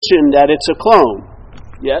recognition that it's a clone.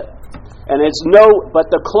 Yeah? And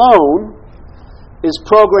but the clone is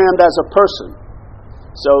programmed as a person.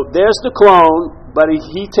 So there's the clone, but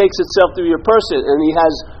he takes itself to be a person, and he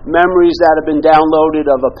has memories that have been downloaded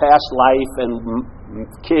of a past life and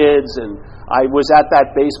kids, and I was at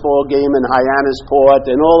that baseball game in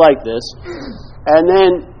Hyannisport and all like this. And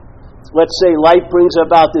then, let's say life brings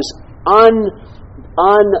about this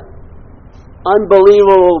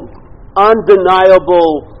unbelievable,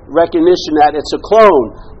 undeniable recognition that it's a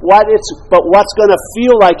clone. But what's going to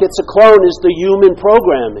feel like it's a clone is the human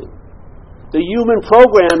programming. The human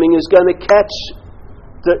programming is going to catch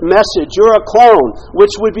the message, you're a clone,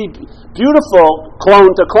 which would be beautiful,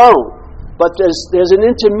 clone to clone. But there's an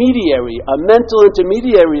intermediary, a mental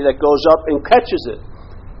intermediary that goes up and catches it.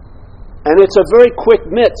 And it's a very quick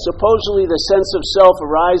myth. Supposedly the sense of self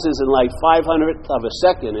arises in like 500th of a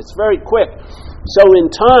second. It's very quick. So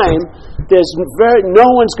in time, no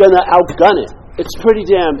one's going to outgun it. It's pretty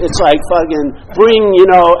damn, it's like fucking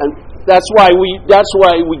and that's why we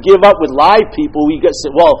give up with live people. We get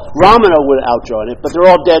Ramana would have outdrawn it, but they're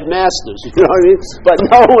all dead masters. You know what I mean? But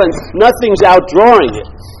nothing's outdrawing it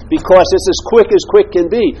because it's as quick can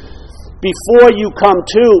be. Before you come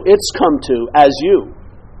to, it's come to as you.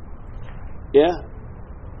 Yeah,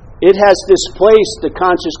 it has displaced the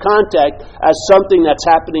conscious contact as something that's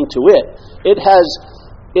happening to it.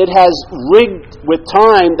 It has rigged with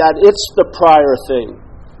time that it's the prior thing.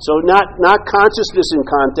 So not consciousness in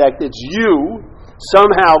contact, it's you,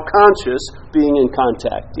 somehow conscious, being in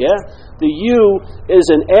contact, yeah? The you is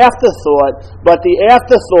an afterthought, but the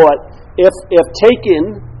afterthought, if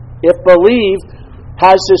taken, if believed,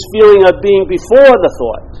 has this feeling of being before the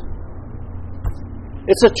thought.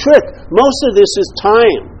 It's a trick. Most of this is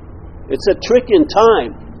time. It's a trick in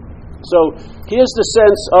time. So here's the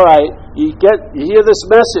sense, all right, you hear this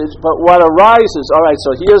message, but what arises, all right,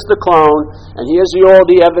 so here's the clone, and here's all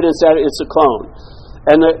the evidence that it's a clone.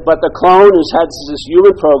 But the clone has this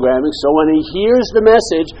human programming, so when he hears the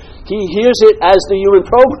message, he hears it as the human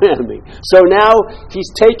programming. So now he's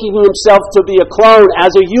taking himself to be a clone as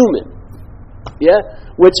a human, yeah,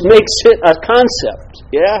 which makes it a concept,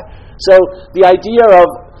 yeah. So the idea of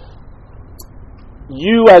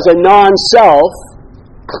you as a non-self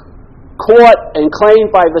caught and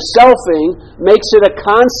claimed by the selfing makes it a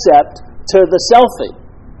concept to the selfing.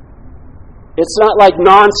 It's not like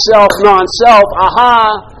non-self,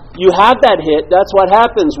 aha, you have that hit. That's what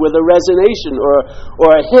happens with a resonation or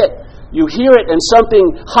a hit. You hear it and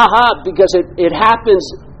something, because it happens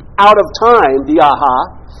out of time, the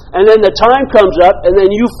aha, and then the time comes up and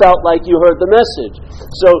then you felt like you heard the message.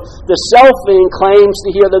 So the selfing claims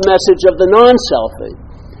to hear the message of the non-selfing.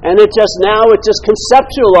 And it just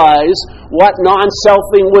conceptualized what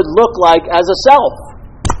non-selfing would look like as a self.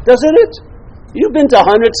 Doesn't it? You've been to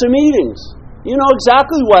hundreds of meetings. You know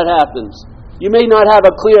exactly what happens. You may not have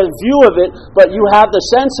a clear view of it, but you have the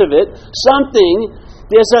sense of it.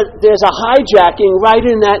 There's a hijacking right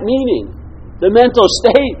in that meeting. The mental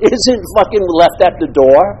state isn't fucking left at the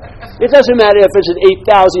door. It doesn't matter if it's an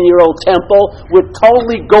 8,000-year-old temple with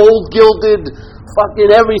totally gold-gilded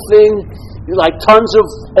fucking everything, like tons of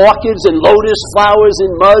orchids and lotus flowers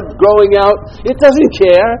in mud growing out. It doesn't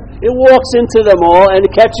care. It walks into them all and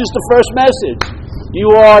it catches the first message.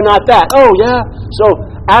 You are not that. Oh, yeah? So,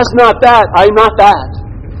 as not that, I'm not that.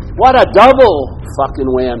 What a double fucking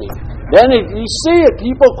whammy. Then you see it.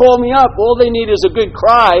 People call me up. All they need is a good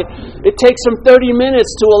cry. It takes them 30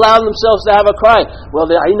 minutes to allow themselves to have a cry.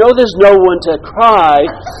 Well, I know there's no one to cry,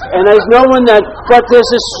 and there's no one but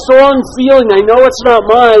there's this strong feeling. I know it's not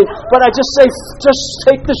mine, but I just say, just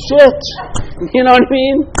take the shit. You know what I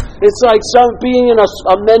mean? It's like being in a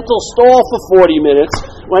mental stall for 40 minutes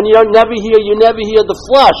when you never hear the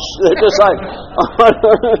flush. They're just like,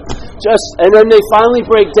 and then they finally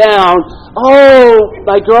break down. Oh,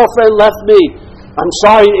 my girlfriend left me. I'm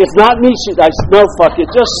sorry, it's not me. No, fuck it,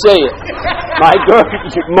 just say it.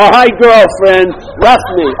 My girlfriend left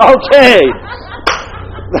me. Okay.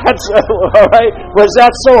 That's all right. Was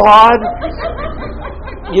that so hard?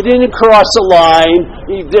 You didn't cross a line.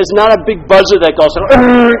 There's not a big buzzer that goes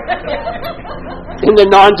in the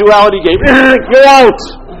non-duality game. Get out.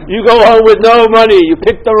 You go home with no money. You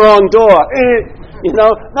picked the wrong door.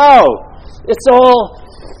 No. It's all,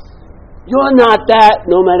 you're not that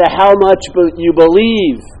no matter how much you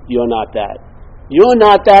believe you're not that. You're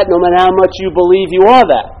not that no matter how much you believe you are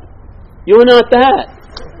that. You're not that.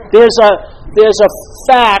 There's a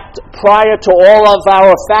fact prior to all of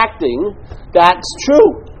our facting that's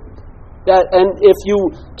true. And if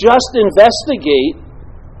you just investigate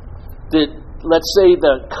let's say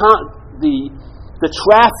the the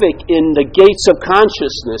traffic in the gates of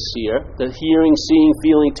consciousness here, the hearing, seeing,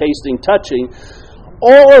 feeling, tasting, touching,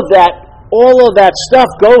 all of that stuff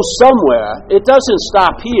goes somewhere. It doesn't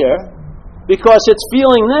stop here because it's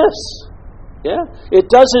feeling this. Yeah? It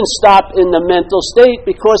doesn't stop in the mental state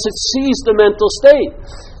because it sees the mental state.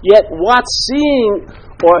 Yet what's seeing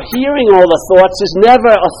or hearing all the thoughts is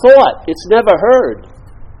never a thought. It's never heard.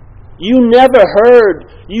 You never hear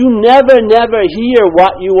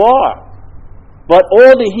what you are. But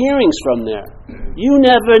all the hearings from there. You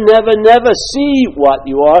never see what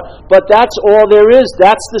you are, but that's all there is.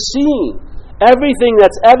 That's the seeing. Everything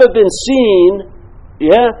that's ever been seen,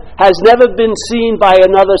 has never been seen by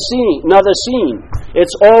another scene.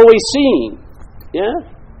 It's always seen.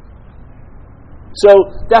 So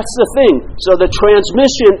that's the thing. So the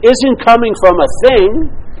transmission isn't coming from a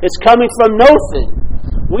thing, it's coming from no thing.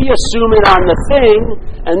 We assume it on the thing,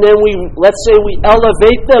 and then let's say we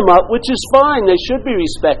elevate them up, which is fine. They should be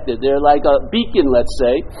respected. They're like a beacon, let's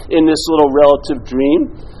say, in this little relative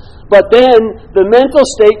dream. But then the mental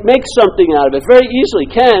state makes something out of it. Very easily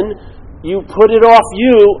can. You put it off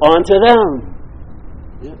you onto them.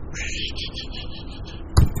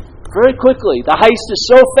 Very quickly. The heist is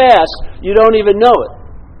so fast, you don't even know it.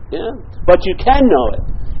 But you can know it.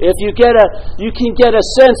 If you can get a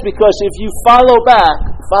sense, because if you follow back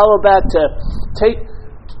to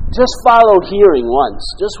just follow hearing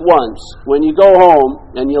just once. When you go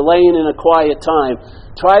home and you're laying in a quiet time,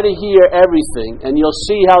 try to hear everything, and you'll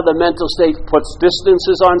see how the mental state puts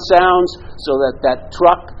distances on sounds, so that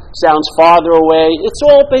truck sounds farther away. It's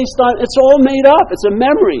all made up. It's a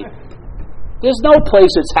memory. There's no place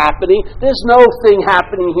it's happening. There's no thing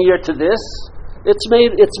happening here to this. It's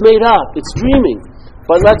made up. It's dreaming.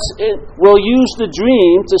 But we'll use the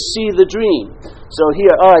dream to see the dream. So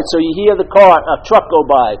here, all right, so you hear a truck go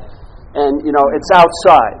by, and it's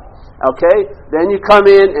outside. Okay? Then you come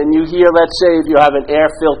in and you hear, let's say if you have an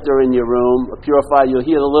air filter in your room, a purifier, you'll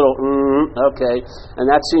hear the little okay, and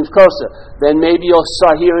that seems closer. Then maybe you'll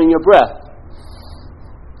start hearing your breath.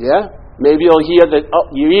 Yeah? Maybe you'll hear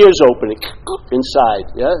your ears opening inside.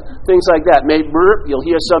 Yeah? Things like that. Maybe you'll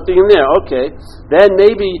hear something in there. Okay. Then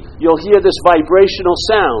maybe you'll hear this vibrational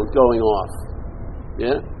sound going off.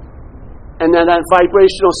 Yeah? And then that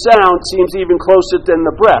vibrational sound seems even closer than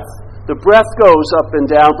the breath. The breath goes up and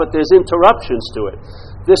down, but there's interruptions to it.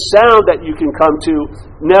 This sound that you can come to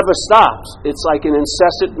never stops. It's like an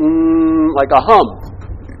incessant, like a hum,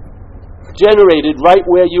 generated right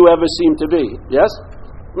where you ever seem to be. Yes?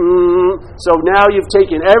 So now you've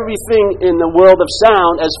taken everything in the world of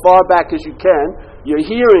sound as far back as you can. You're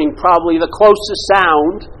hearing probably the closest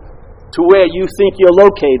sound to where you think you're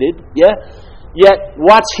located. Yeah? Yet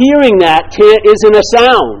what's hearing that isn't a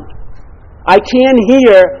sound. I can't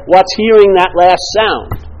hear what's hearing that last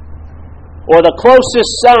sound. Or the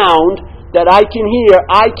closest sound that I can hear,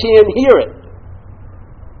 I can't hear it.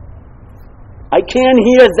 I can't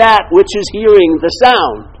hear that which is hearing the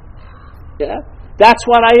sound. Yeah? That's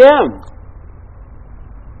what I am.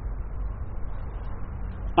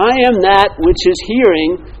 I am that which is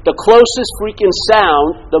hearing the closest freaking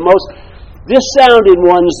sound, this sound in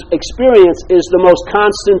one's experience is the most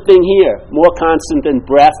constant thing here. More constant than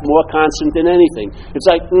breath, more constant than anything. It's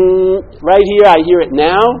like, right here, I hear it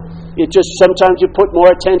now. It just, sometimes you put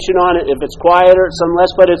more attention on it. If it's quieter, some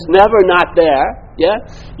less, but it's never not there. Yeah?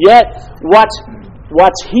 Yet,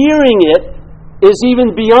 what's hearing it is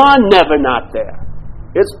even beyond never not there.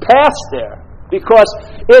 It's past there, because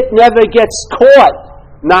it never gets caught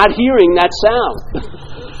not hearing that sound.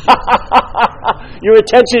 Your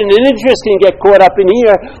attention and interest can get caught up in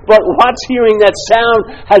here, but what's hearing that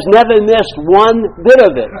sound has never missed one bit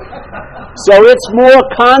of it. So it's more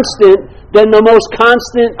constant than the most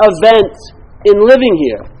constant event in living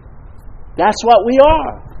here. That's what we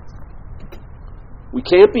are. We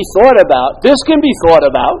can't be thought about. This can be thought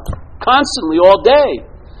about constantly all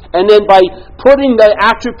day. And then by putting the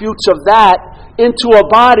attributes of that into a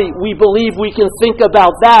body, we believe we can think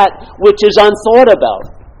about that which is unthought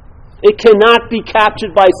about. It cannot be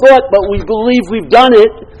captured by thought, but we believe we've done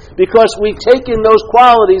it because we've taken those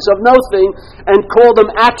qualities of no thing and called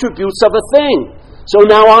them attributes of a thing. So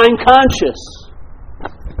now I'm conscious.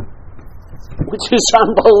 Which is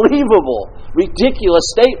unbelievable. Ridiculous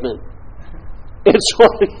statement. It's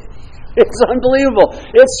unbelievable.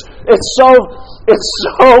 It's so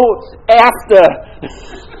after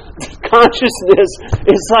consciousness.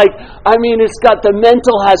 It's like, it's got the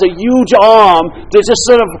mental has a huge arm to just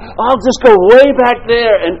sort of, I'll just go way back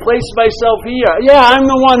there and place myself here. Yeah, I'm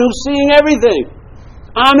the one who's seeing everything.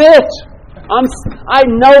 I'm it.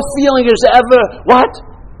 No feeling is ever, what?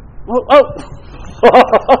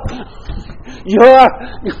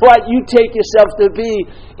 what you take yourself to be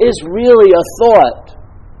is really a thought,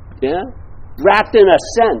 yeah, wrapped in a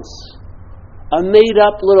sense, a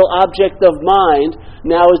made-up little object of mind.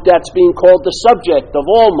 Now that's being called the subject of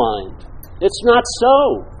all mind. It's not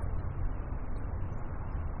so.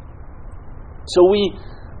 So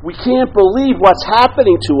we can't believe what's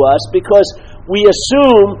happening to us because we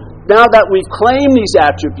assume now that we've claimed these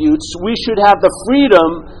attributes, we should have the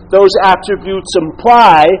freedom those attributes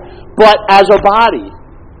imply, but as a body.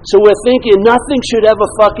 So we're thinking nothing should ever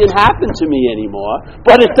fucking happen to me anymore,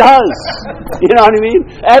 but it does. You know what I mean?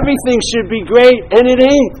 Everything should be great, and it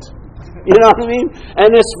ain't. You know what I mean?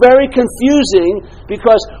 And it's very confusing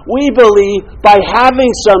because we believe by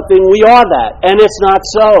having something we are that, and it's not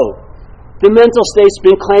so. The mental state's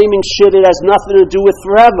been claiming shit it has nothing to do with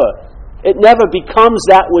forever. It never becomes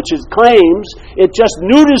that which it claims. It just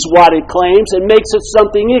neuters what it claims and makes it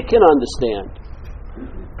something it can understand.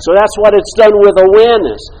 So that's what it's done with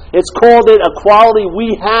awareness. It's called it a quality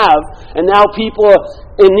we have, and now people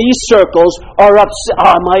in these circles are upset. Oh,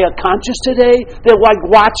 am I conscious today? They're like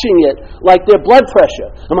watching it, like their blood pressure.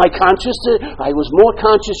 Am I conscious today? I was more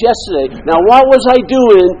conscious yesterday. Now what was I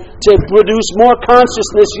doing to produce more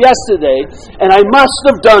consciousness yesterday? And I must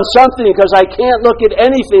have done something because I can't look at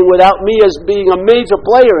anything without me as being a major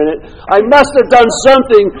player in it. I must have done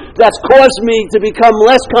something that's caused me to become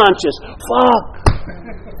less conscious. Fuck.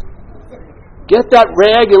 Get that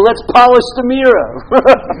rag and let's polish the mirror.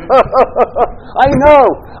 I know.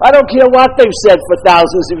 I don't care what they've said for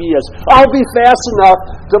thousands of years. I'll be fast enough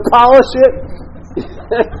to polish it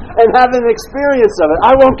and have an experience of it.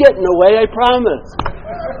 I won't get in the way, I promise.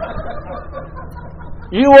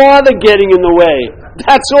 You are the getting in the way.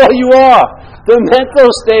 That's all you are. The mental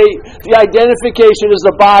state, the identification as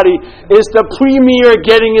the body, is the premier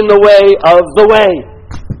getting in the way of the way.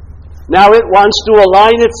 Now it wants to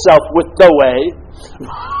align itself with the way,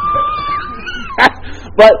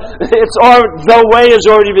 but the way has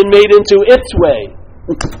already been made into its way.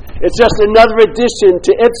 It's just another addition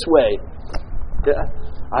to its way.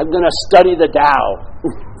 I'm going to study the Tao.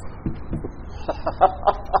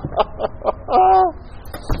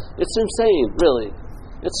 It's insane, really.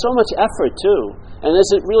 It's so much effort, too. And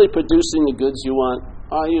is it really producing the goods you want?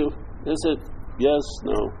 Are you? Is it? Yes,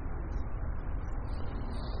 no.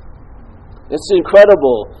 It's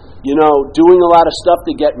incredible, doing a lot of stuff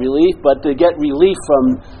to get relief, but to get relief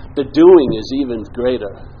from the doing is even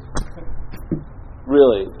greater.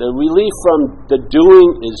 Really, the relief from the doing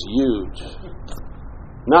is huge.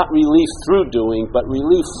 Not relief through doing, but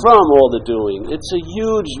relief from all the doing. It's a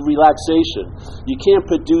huge relaxation. You can't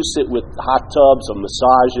produce it with hot tubs or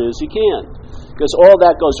massages. You can't. Because all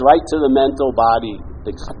that goes right to the mental body,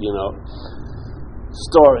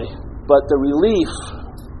 story. But the relief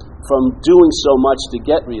from doing so much to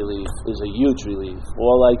get relief is a huge relief.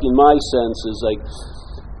 Or like in my sense is like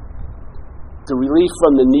the relief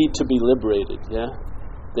from the need to be liberated, yeah?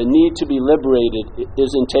 The need to be liberated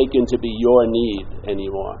isn't taken to be your need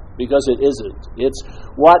anymore, because it isn't. It's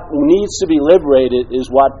what needs to be liberated is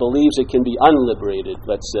what believes it can be unliberated,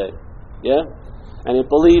 let's say, yeah? And it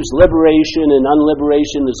believes liberation and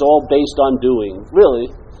unliberation is all based on doing,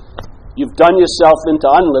 really. You've done yourself into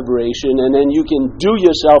unliberation, and then you can do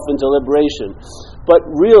yourself into liberation. But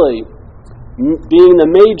really, being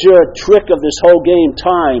the major trick of this whole game,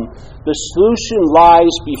 time, the solution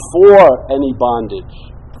lies before any bondage.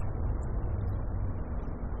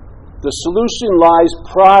 The solution lies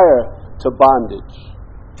prior to bondage.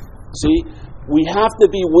 See, we have to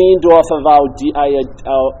be weaned off of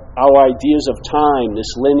our ideas of time,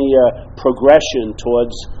 this linear progression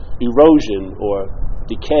towards erosion or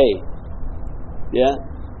decay. Yeah?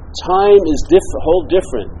 Time is whole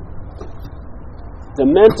different. The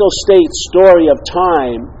mental state story of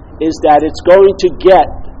time is that it's going to get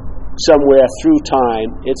somewhere through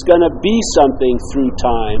time. It's going to be something through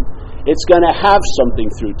time. It's going to have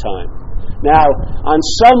something through time. Now, on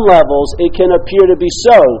some levels, it can appear to be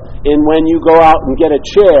so in when you go out and get a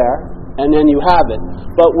chair and then you have it.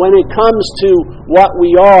 But when it comes to what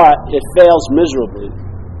we are, it fails miserably.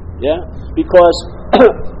 Yeah? Because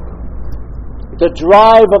the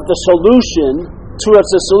drive of the solution towards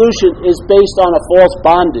the solution is based on a false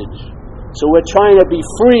bondage. So we're trying to be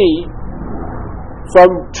free from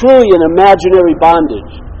truly an imaginary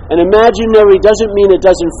bondage. An imaginary doesn't mean it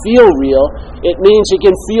doesn't feel real. It means it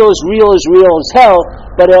can feel as real as hell,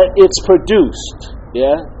 but it's produced.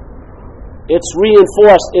 Yeah? It's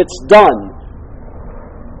reinforced. It's done.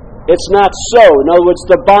 It's not so. In other words,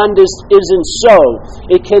 the bondage isn't so.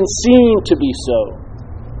 It can seem to be so.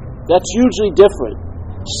 That's hugely different.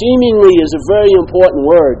 Seemingly is a very important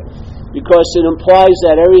word. because it implies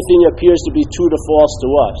that everything appears to be true to false to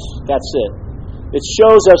us. That's it. It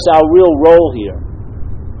shows us our real role here.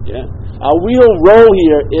 Yeah? Our real role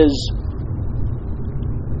here is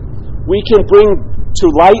we can bring to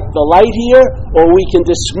light the light here, or we can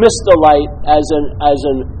dismiss the light as an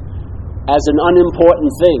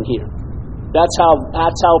unimportant thing here. That's how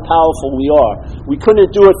powerful we are. We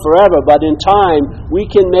couldn't do it forever, but in time we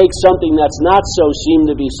can make something that's not so seem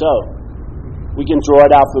to be so. We can draw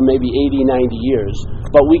it out for maybe 80, 90 years,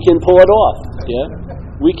 but we can pull it off. Yeah,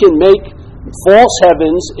 we can make false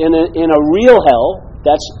heavens in a real hell.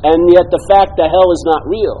 And yet the fact that hell is not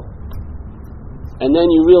real. And then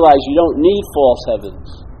you realize you don't need false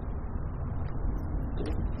heavens.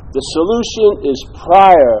 The solution is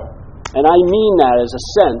prior, and I mean that as a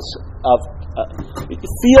sense of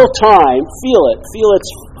feel time, feel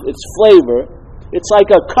its flavor. It's like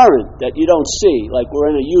a current that you don't see, like we're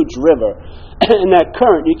in a huge river. And that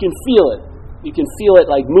current, you can feel it. You can feel it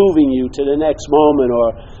like moving you to the next moment,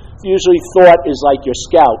 or usually thought is like your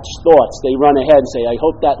scouts, thoughts. They run ahead and say, I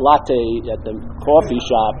hope that latte at the coffee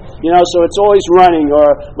shop. So it's always running, or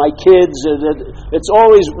my kids, it's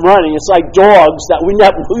always running. It's like dogs that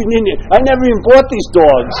I never even bought these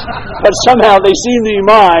dogs, but somehow they seem to be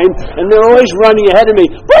mine, and they're always running ahead of me.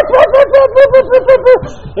 Yeah,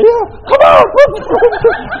 come on!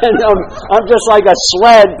 And I'm just like a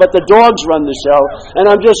sled, but the dogs run the show, and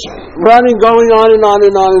I'm just running, going on and on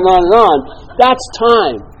and on and on and on. That's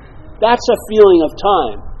time. That's a feeling of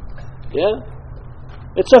time. Yeah?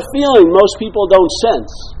 It's a feeling most people don't sense.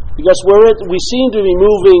 Because we seem to be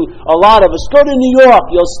moving, a lot of us. Go to New York,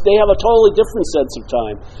 they have a totally different sense of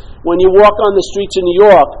time. When you walk on the streets in New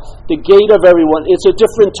York, the gait of everyone, it's a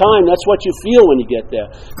different time. That's what you feel when you get there.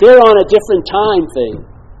 They're on a different time thing.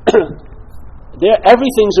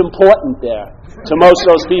 Everything's important there. To most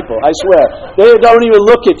of those people, I swear. They don't even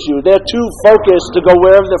look at you. They're too focused to go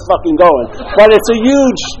wherever they're fucking going. But it's a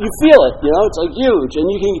huge, you feel it, it's like huge. And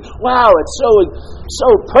you can, wow, it's so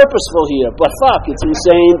purposeful here. But fuck, it's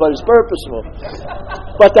insane, but it's purposeful.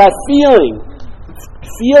 But that feeling,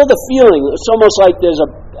 feel the feeling. It's almost like there's a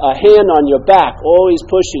hand on your back, always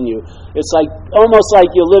pushing you. It's like, almost like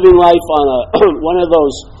you're living life on one of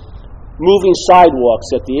those moving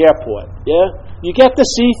sidewalks at the airport, yeah? You get to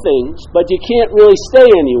see things, but you can't really stay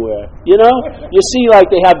anywhere, You see, like,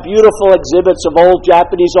 they have beautiful exhibits of old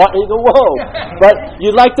Japanese art, and you go, whoa. But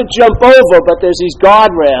you'd like to jump over, but there's these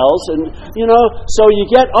guardrails, and, so you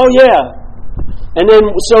get, oh, yeah. And then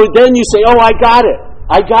you say, oh, I got it.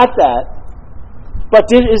 I got that. But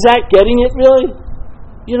is that getting it, really?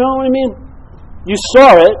 You know what I mean? You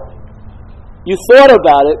saw it. You thought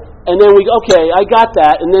about it. And then okay, I got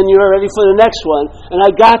that, and then you're ready for the next one, and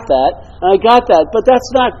I got that, and I got that, but that's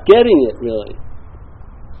not getting it, really.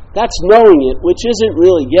 That's knowing it, which isn't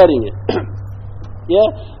really getting it.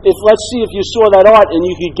 Yeah? Let's see if you saw that art, and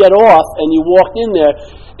you could get off, and you walked in there,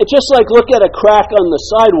 it's just like look at a crack on the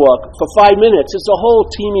sidewalk for 5 minutes. It's a whole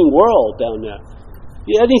teeming world down there.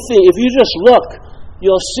 If you just look,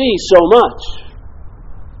 you'll see so much.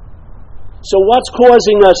 So what's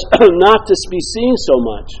causing us not to be seeing so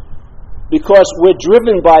much? Because we're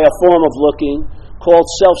driven by a form of looking called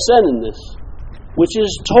self-centeredness, which is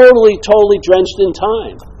totally drenched in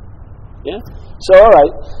time. Yeah? So, all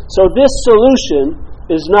right. So this solution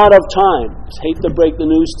is not of time. I hate to break the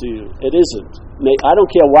news to you. It isn't. I don't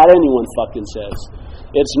care what anyone fucking says.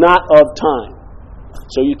 It's not of time.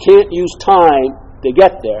 So you can't use time to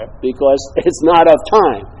get there because it's not of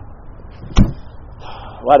time.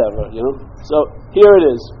 Whatever, So here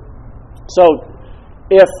it is. So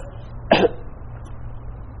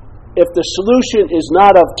if the solution is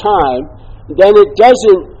not of time, then it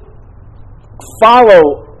doesn't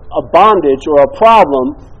follow a bondage or a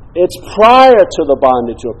problem. It's prior to the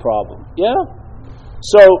bondage or problem. Yeah?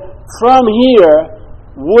 So from here,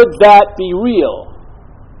 would that be real?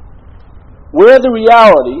 We're the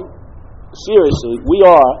reality. Seriously, we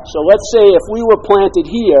are. So let's say if we were planted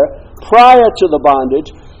here prior to the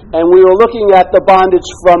bondage, and we were looking at the bondage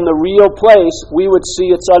from the real place, we would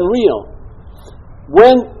see it's unreal.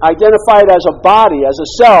 When identified as a body, as a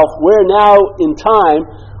self, we're now in time,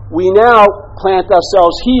 we now plant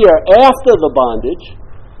ourselves here after the bondage,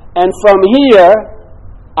 and from here,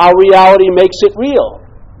 our reality makes it real.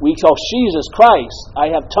 We go, Jesus Christ, I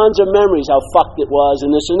have tons of memories how fucked it was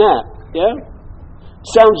and this and that. Yeah?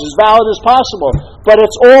 Sounds as valid as possible. But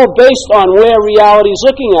it's all based on where reality is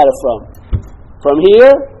looking at it from. From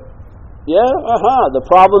here, the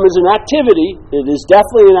problem is an activity. It is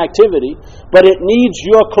definitely an activity, but it needs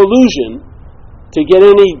your collusion to get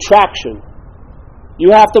any traction. You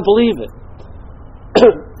have to believe it.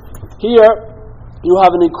 Here, you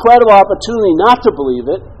have an incredible opportunity not to believe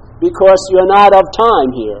it because you're not of time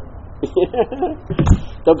here.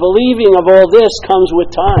 The believing of all this comes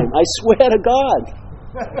with time. I swear to God.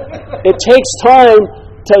 It takes time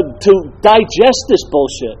to digest this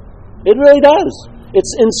bullshit. It really does.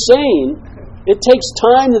 It's insane. It takes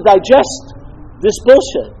time to digest this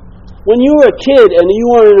bullshit. When you were a kid and you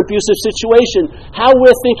were in an abusive situation, how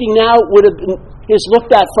we're thinking now is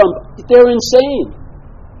looked at from, they're insane.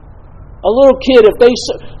 A little kid,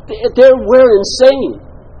 we're insane.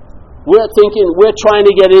 We're thinking, we're trying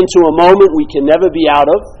to get into a moment we can never be out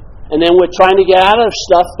of, and then we're trying to get out of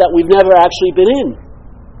stuff that we've never actually been in.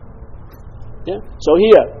 Yeah? So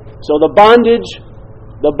the bondage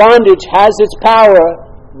has its power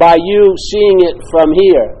by you seeing it from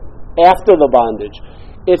here, after the bondage.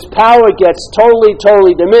 Its power gets totally,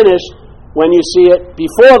 totally diminished when you see it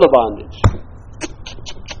before the bondage.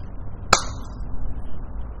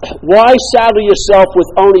 Why saddle yourself with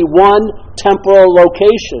only one temporal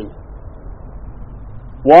location?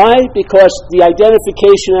 Why? Because the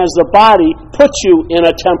identification as the body puts you in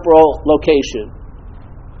a temporal location.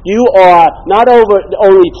 You are not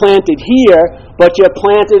only planted here, but you're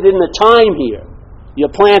planted in the time here.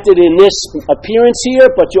 You're planted in this appearance here,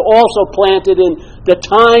 but you're also planted in the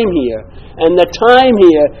time here. And the time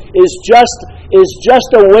here is just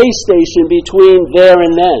a way station between there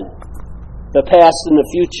and then, the past and the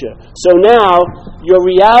future. So now, your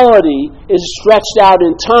reality is stretched out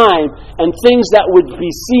in time, and things that would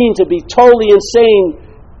be seen to be totally insane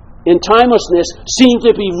in timelessness seem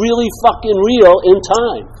to be really fucking real in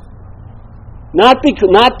time. Not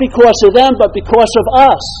because of them, but because of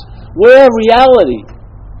us. We're reality.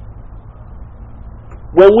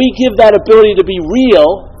 When we give that ability to be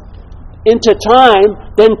real into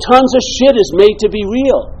time, then tons of shit is made to be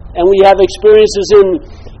real. And we have experiences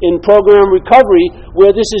in program recovery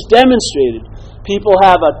where this is demonstrated. People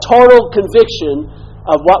have a total conviction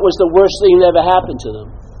of what was the worst thing that ever happened to them,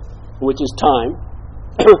 which is time.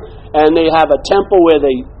 And they have a temple where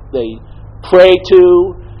they pray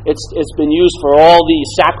to. It's been used for all the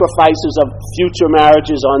sacrifices of future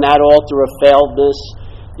marriages on that altar of failedness.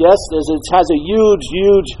 Yes, it has a huge,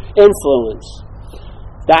 huge influence.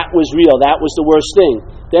 That was real. That was the worst thing.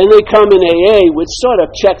 Then they come in AA, which sort of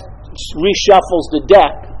reshuffles the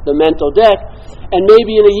deck, the mental deck, and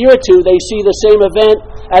maybe in a year or two they see the same event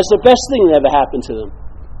as the best thing that ever happened to them.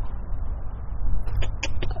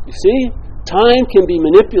 You see? Time can be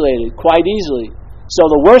manipulated quite easily. So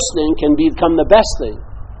the worst thing can become the best thing.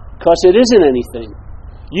 Because it isn't anything.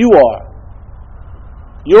 You are.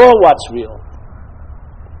 You're what's real.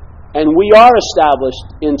 And we are established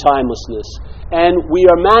in timelessness. And we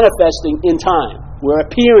are manifesting in time. We're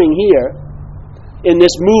appearing here in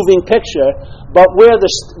this moving picture, but we're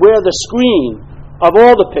the screen of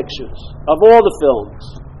all the pictures, of all the films.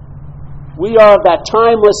 We are that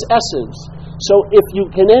timeless essence. So if you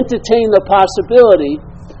can entertain the possibility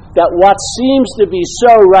that what seems to be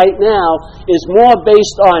so right now is more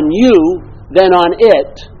based on you than on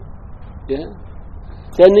it, yeah,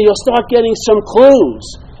 then you'll start getting some clues.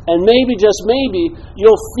 And maybe, just maybe,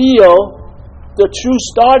 you'll feel the true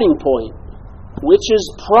starting point, which is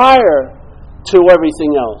prior to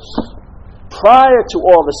everything else, prior to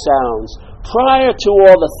all the sounds, prior to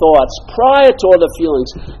all the thoughts, prior to all the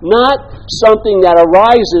feelings, not something that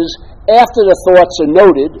arises after the thoughts are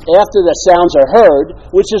noted, after the sounds are heard,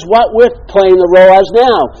 which is what we're playing the role as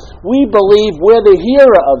now. We believe we're the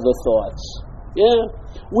hearer of the thoughts. Yeah?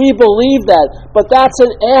 We believe that, but that's an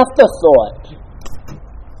afterthought.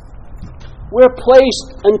 We're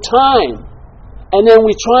placed in time, and then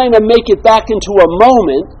we're trying to make it back into a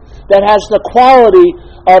moment that has the quality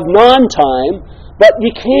of non-time, but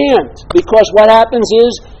you can't, because what happens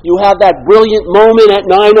is you have that brilliant moment at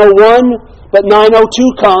 9:01, but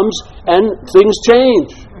 9:02 comes and things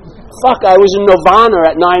change. Fuck, I was in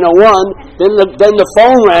Nirvana at 9:01, then the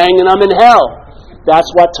phone rang and I'm in hell.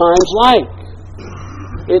 That's what time's like.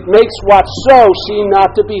 It makes what's so seem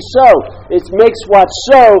not to be so. It makes what's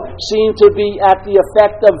so seem to be at the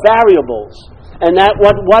effect of variables. And that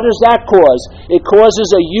what does that cause? It causes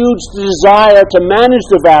a huge desire to manage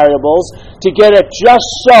the variables, to get it just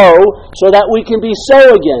so that we can be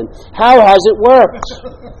so again. How has it worked?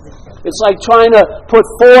 It's like trying to put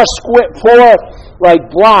four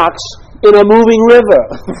blocks in a moving river.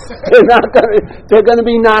 They're going to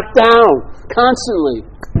be knocked down constantly.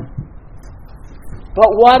 But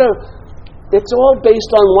it's all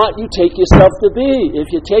based on what you take yourself to be. If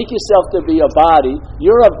you take yourself to be a body,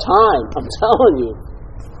 you're of time. I'm telling you.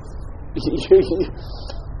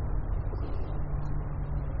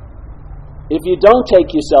 If you don't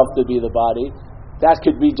take yourself to be the body, that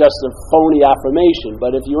could be just a phony affirmation.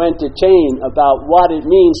 But if you entertain about what it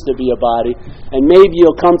means to be a body, and maybe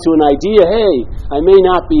you'll come to an idea, hey, I may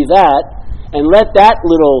not be that, and let that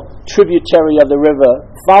little tributary of the river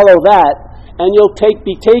follow that, and you'll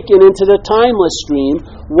be taken into the timeless stream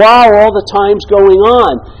while all the time's going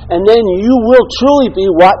on. And then you will truly be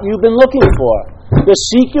what you've been looking for. The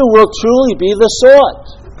seeker will truly be the sought.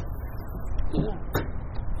 Yeah.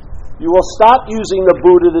 You will stop using the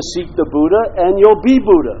Buddha to seek the Buddha, and you'll be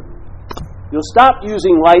Buddha. You'll stop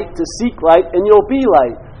using light to seek light, and you'll be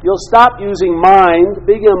light. You'll stop using mind,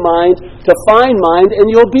 bigger mind, to find mind, and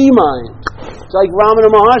you'll be mind. It's like Ramana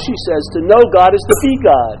Maharshi says, to know God is to be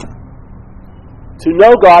God. To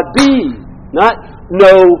know God, be. Not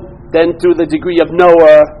know, then through the degree of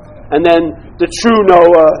knower, and then the true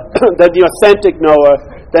knower, then the authentic knower,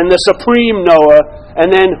 then the supreme knower, and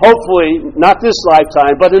then hopefully, not this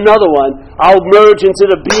lifetime, but another one, I'll merge into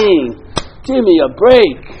the being. Give me a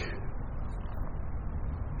break.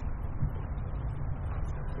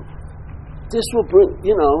 This will bring,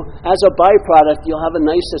 as a byproduct, you'll have a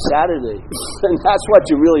nicer Saturday. And that's what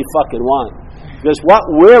you really fucking want. Because what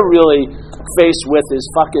we're really faced with is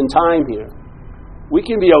fucking time here. We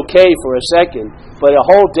can be okay for a second, but a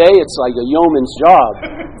whole day it's like a yeoman's job.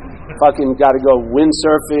 Fucking got to go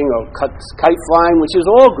windsurfing or kite flying, which is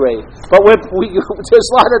all great. But there's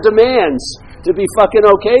a lot of demands to be fucking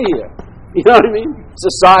okay here. You know what I mean?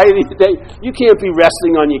 Society today, you can't be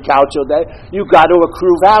resting on your couch all day. You got to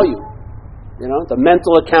accrue value. The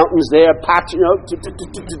mental accountant's there,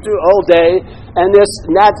 all day, and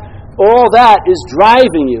all that is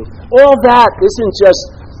driving you. All that isn't just,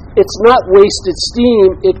 it's not wasted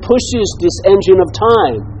steam, it pushes this engine of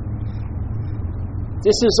time.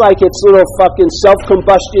 This is like its little fucking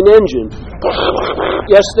self-combustion engine.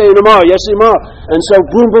 Yesterday and tomorrow, and so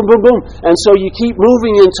boom, boom, boom, boom, and so you keep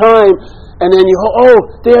moving in time, and then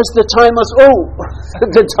there's the timeless,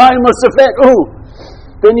 the timeless effect,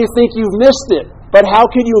 then you think you've missed it. But how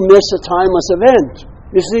could you miss a timeless event?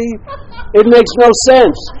 You see? It makes no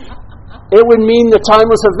sense. It would mean the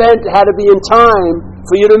timeless event had to be in time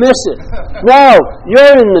for you to miss it. No,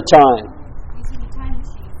 you're in the time.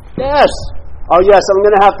 Yes. Oh, yes, I'm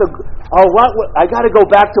going to have to... I got to go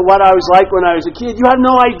back to what I was like when I was a kid. You have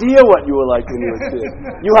no idea what you were like when you were a kid.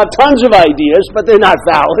 You have tons of ideas, but they're not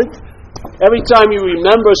valid. Every time you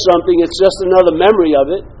remember something, it's just another memory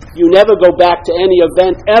of it. You never go back to any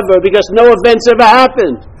event ever because no events ever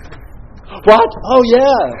happened. What? Oh,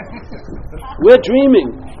 yeah. We're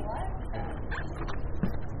dreaming.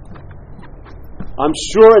 I'm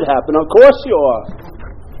sure it happened. Of course you are.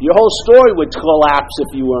 Your whole story would collapse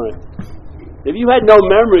if you weren't. If you had no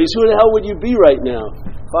memories, who the hell would you be right now?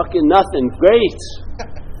 Fucking nothing. Great.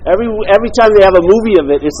 Every time they have a movie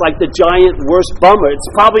of it, it's like the giant worst bummer.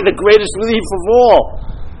 It's probably the greatest relief of all.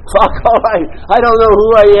 Fuck, all right. I don't know who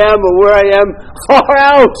I am or where I am. Far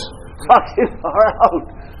out. Fucking far out.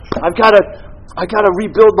 I gotta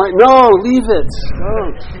rebuild No, leave it. No,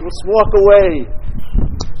 let's walk away.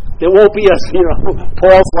 There won't be a,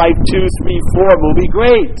 Paul's Life 2, 3, 4 movie.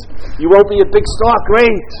 Great. You won't be a big star.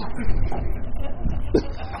 Great.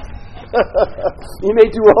 You may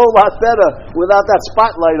do a whole lot better without that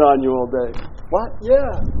spotlight on you all day. What?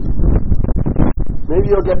 Yeah.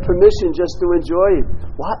 Maybe you'll get permission just to enjoy it.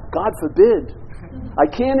 What? God forbid. I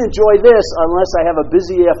can't enjoy this unless I have a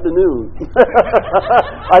busy afternoon.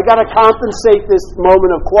 I got to compensate this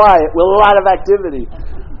moment of quiet with a lot of activity.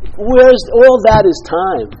 All that is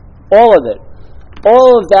time. All of it.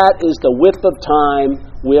 All of that is the width of time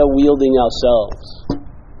we're wielding ourselves.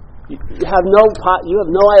 You have no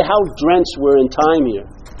idea how drenched we're in time here.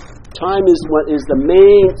 Time is what is the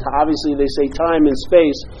main, obviously they say time and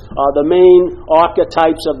space are the main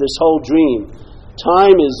archetypes of this whole dream.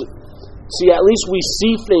 Time is, at least we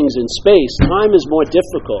see things in space. Time is more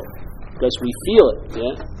difficult because we feel it,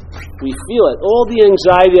 yeah? We feel it. All the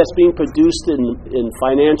anxiety that's being produced in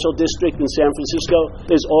financial district in San Francisco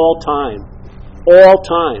is all time. All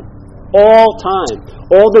time. All time.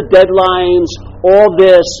 All the deadlines, all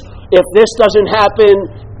this. If this doesn't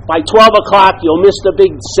happen, by 12 o'clock you'll miss the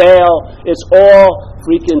big sale. It's all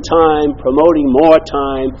freaking time, promoting more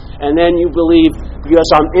time. And then you believe, because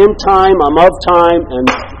I'm in time, I'm of time, and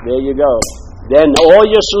there you go. Then all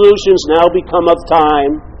your solutions now become of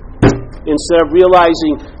time, instead of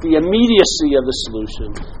realizing the immediacy of the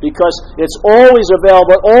solution. Because it's always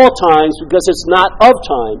available at all times, because it's not of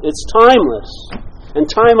time. It's timeless. And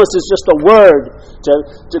timeless is just a word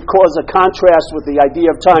to cause a contrast with the idea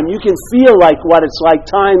of time. You can feel like what it's like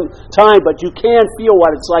time, but you can't feel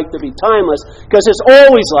what it's like to be timeless, because it's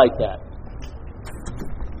always like that.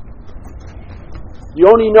 You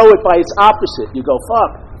only know it by its opposite. You go,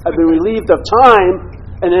 fuck, I've been relieved of time,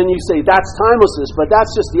 and then you say, that's timelessness, but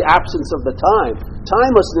that's just the absence of the time.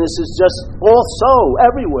 Timelessness is just also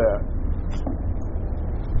everywhere.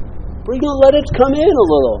 Let it come in a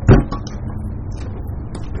little.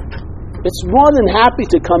 It's more than happy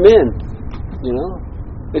to come in, you know.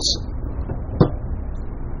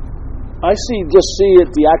 I just see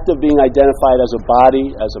it, the act of being identified as a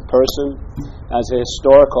body, as a person, as a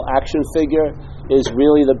historical action figure, is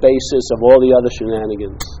really the basis of all the other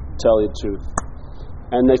shenanigans, to tell you the truth.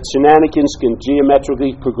 And the shenanigans can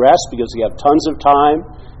geometrically progress because you have tons of time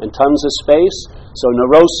and tons of space. So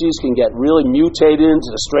neuroses can get really mutated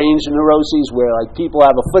into strange neuroses where like people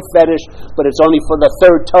have a foot fetish, but it's only for the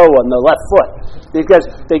third toe on the left foot. Because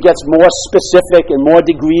it gets more specific and more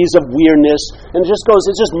degrees of weirdness, and it just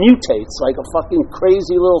mutates like a fucking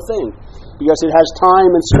crazy little thing. Because it has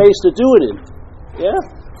time and space to do it in. Yeah?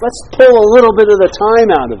 Let's pull a little bit of the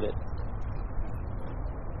time out of it.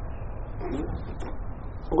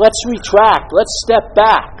 Let's retract. Let's step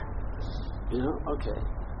back. You know, okay.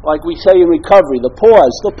 Like we say in recovery, the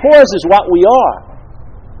pause. The pause is what we are.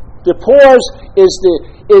 The pause is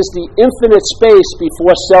the infinite space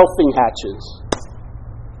before selfing hatches.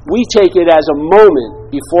 We take it as a moment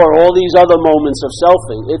before all these other moments of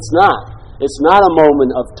selfing. It's not. It's not a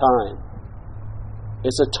moment of time.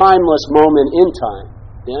 It's a timeless moment in time.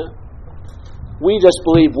 Yeah? We just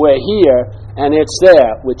believe we're here and it's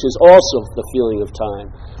there, which is also the feeling of time.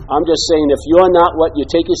 I'm just saying, if you're not what you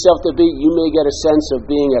take yourself to be, you may get a sense of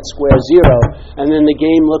being at square zero, and then the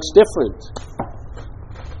game looks different.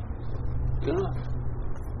 Yeah.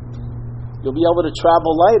 You'll be able to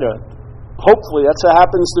travel lighter. Hopefully, that's what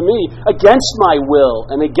happens to me, against my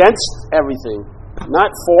will and against everything.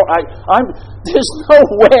 Not for there's no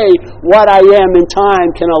way what I am in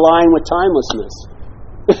time can align with timelessness.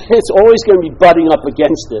 It's always going to be butting up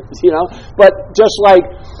against it, you know. But just like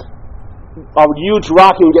a huge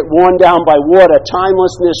rock can get worn down by water,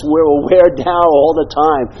 timelessness will wear down all the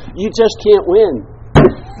time. You just can't win.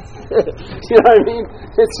 You know what I mean?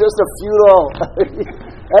 It's just a futile.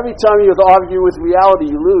 Every time you argue with reality,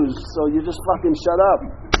 you lose. So you just fucking shut up.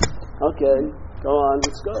 Okay, go on,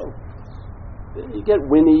 let's go. You get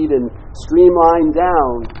whinnied and streamlined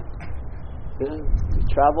down. Yeah, you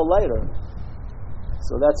travel lighter.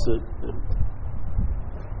 So that's it. Yeah.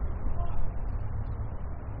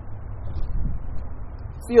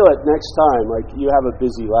 Feel it next time, like you have a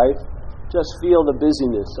busy life. Just feel the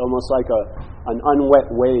busyness, almost like an unwet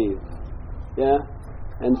wave. Yeah?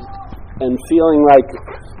 And feeling like,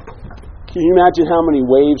 can you imagine how many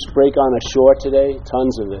waves break on a shore today?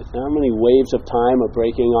 Tons of it. How many waves of time are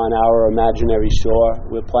breaking on our imaginary shore?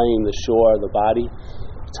 We're playing the shore, the body.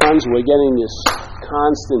 Tons. We're getting this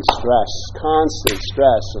constant stress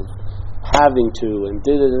of having to and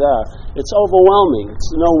da-da-da-da. It's overwhelming. It's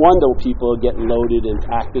no wonder people are getting loaded and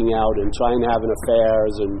acting out and trying to have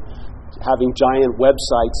affairs and having giant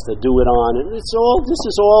websites to do it on. And this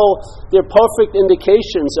is all, they're perfect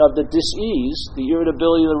indications of the dis-ease, the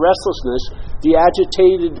irritability, the restlessness, the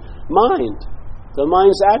agitated mind. The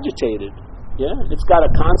mind's agitated. Yeah? It's got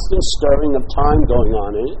a constant stirring of time going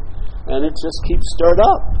on in it. And it just keeps stirred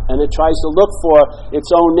up. And it tries to look for its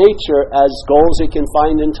own nature as goals it can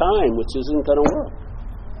find in time, which isn't going to work.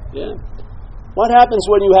 Yeah. What happens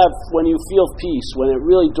when you feel peace, when it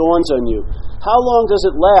really dawns on you? How long does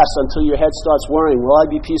it last until your head starts worrying, will I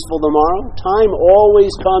be peaceful tomorrow? Time always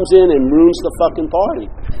comes in and ruins the fucking party.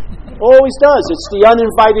 Always does. It's the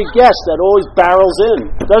uninvited guest that always barrels in,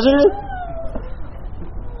 doesn't it?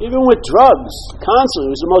 Even with drugs, constantly.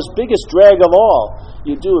 It was the most biggest drag of all.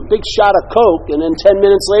 You do a big shot of Coke, and then 10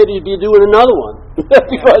 minutes later you'd be doing another one.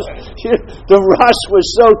 Because the rush was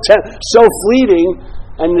so fleeting,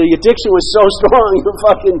 and the addiction was so strong,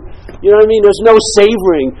 you know what I mean? There's no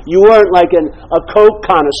savoring. You weren't like a Coke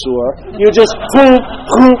connoisseur. You just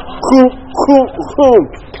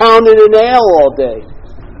pounding an ale all day.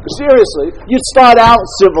 Seriously, you'd start out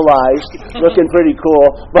civilized, looking pretty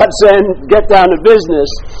cool, but then get down to business.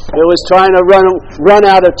 It was trying to run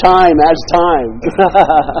out of time as time.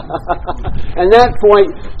 And at that point,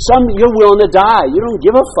 you're willing to die. You don't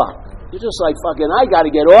give a fuck. You're just like, fucking, I got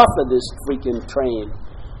to get off of this freaking train.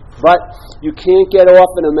 But you can't get off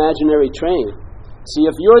an imaginary train. See,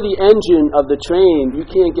 if you're the engine of the train, you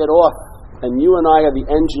can't get off. And you and I are the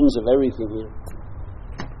engines of everything here.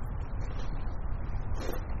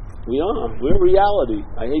 We are. We're reality.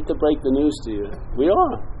 I hate to break the news to you. We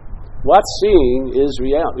are. What's seeing is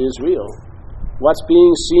real. What's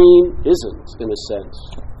being seen isn't, in a sense.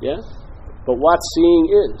 Yeah? But what's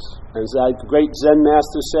seeing is. As the great Zen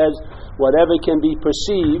master says, whatever can be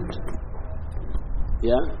perceived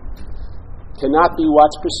Yeah? Cannot be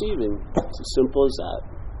what's perceiving. It's as simple as that.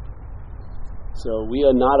 So we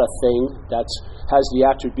are not a thing that has the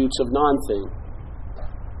attributes of non-thing.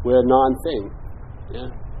 We're a non-thing. Yeah?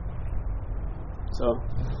 So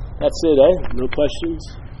that's it, eh? No questions?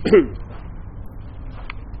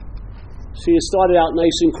 See, it started out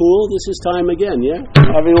nice and cool. This is time again, yeah?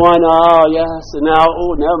 Everyone, oh, yes. And now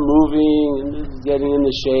moving and getting in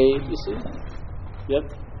the shade. You see? Yep.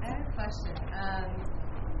 I have a question. I'm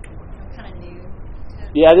kind of new to...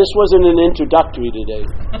 Yeah, this wasn't an introductory today.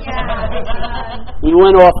 Yeah. We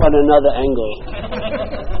went off on another angle.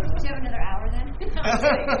 Do you have another hour then?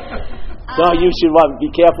 No, you should be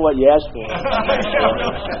careful what you ask for.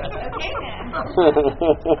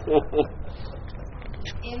 Okay, then.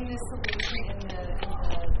 In the solution, in the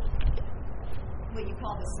what you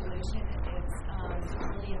call the solution, it's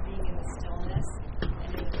really being in the stillness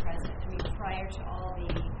and in the present. I mean, prior to all the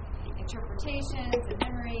interpretations and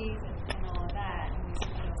memories and all of that.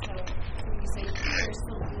 So when you say pure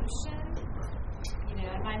solution,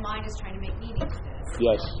 and my mind is trying to make meaning to this.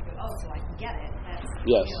 Yes. You go, so I can get it. That's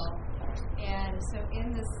yes. real. And so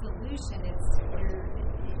in the solution, it's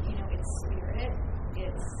it's spirited,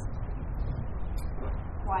 it's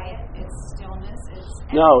quiet, it's stillness, it's...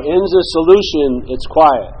 No, in the solution, it's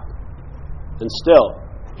quiet and still.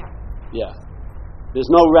 Yeah. There's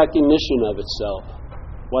no recognition of itself.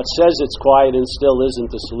 What says it's quiet and still isn't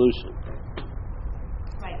the solution.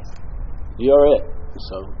 Right. You're it.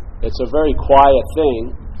 So it's a very quiet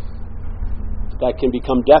thing that can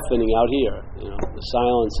become deafening out here. The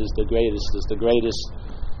silence is the greatest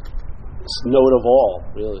note of all,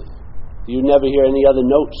 really. You never hear any other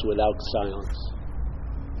notes without silence.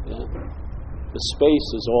 Yeah? The space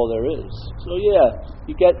is all there is. So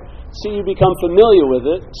you become familiar with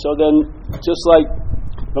it. So then, just like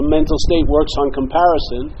the mental state works on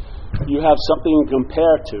comparison, you have something to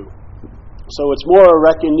compare to. So it's more a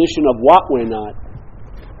recognition of what we're not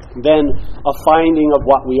than a finding of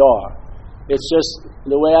what we are. It's just,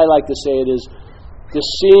 the way I like to say it is, the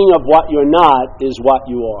seeing of what you're not is what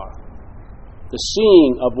you are. The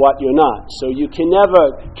seeing of what you're not. So you can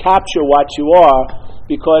never capture what you are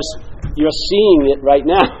because you're seeing it right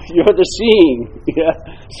now. You're the seeing. Yeah?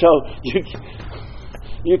 So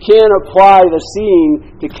you can't apply the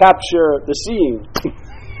seeing to capture the seeing.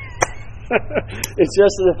 It's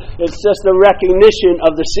just a recognition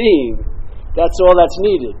of the seeing. That's all that's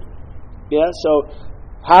needed. Yeah. So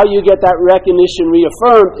how you get that recognition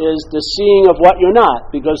reaffirmed is the seeing of what you're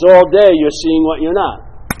not, because all day you're seeing what you're not.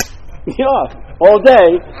 Yeah, all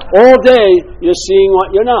day you're seeing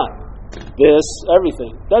what you're not. This,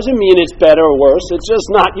 everything. Doesn't mean it's better or worse, it's just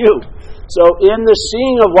not you. So in the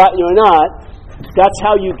seeing of what you're not, that's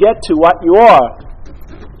how you get to what you are.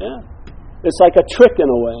 Yeah. It's like a trick in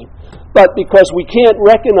a way. But because we can't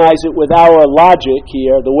recognize it with our logic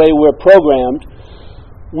here, the way we're programmed,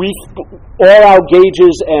 all our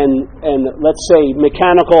gauges and let's say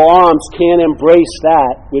mechanical arms can't embrace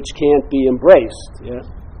that which can't be embraced. Yeah?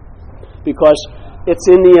 Because it's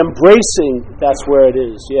in the embracing that's where it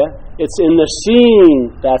is. Yeah? It's in the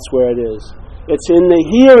seeing that's where it is. It's in the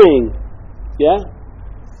hearing. Yeah?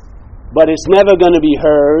 But it's never going to be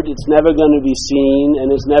heard, it's never going to be seen,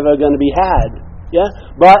 and it's never going to be had. Yeah?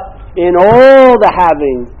 But in all the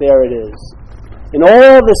having, there it is. In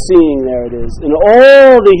all the seeing, there it is. In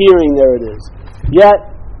all the hearing, there it is. Yet,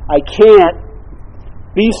 I can't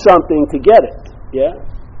be something to get it. Yeah?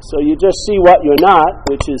 So you just see what you're not,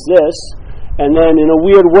 which is this, and then in a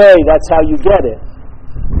weird way, that's how you get it.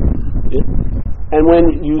 Yeah? And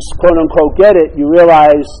when you, quote-unquote, get it, you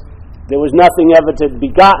realize there was nothing ever to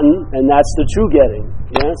be gotten, and that's the true getting.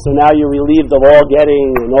 Yeah? So now you're relieved of all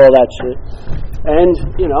getting and all that shit. And,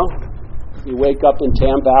 you wake up in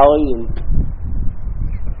Tam Valley and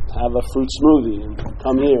have a fruit smoothie and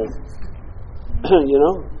come here,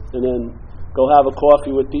 and then go have a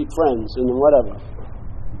coffee with Pete friends and whatever.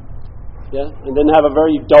 Yeah? And then have a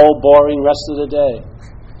very dull, boring rest of the day.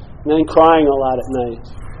 And then crying a lot at night.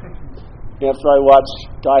 After I watch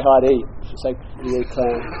Die Hard 8, it's like, really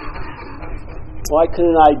crying. Why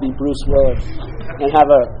couldn't I be Bruce Willis and have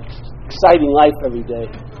an exciting life every day?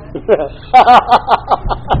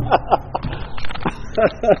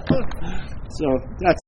 So that's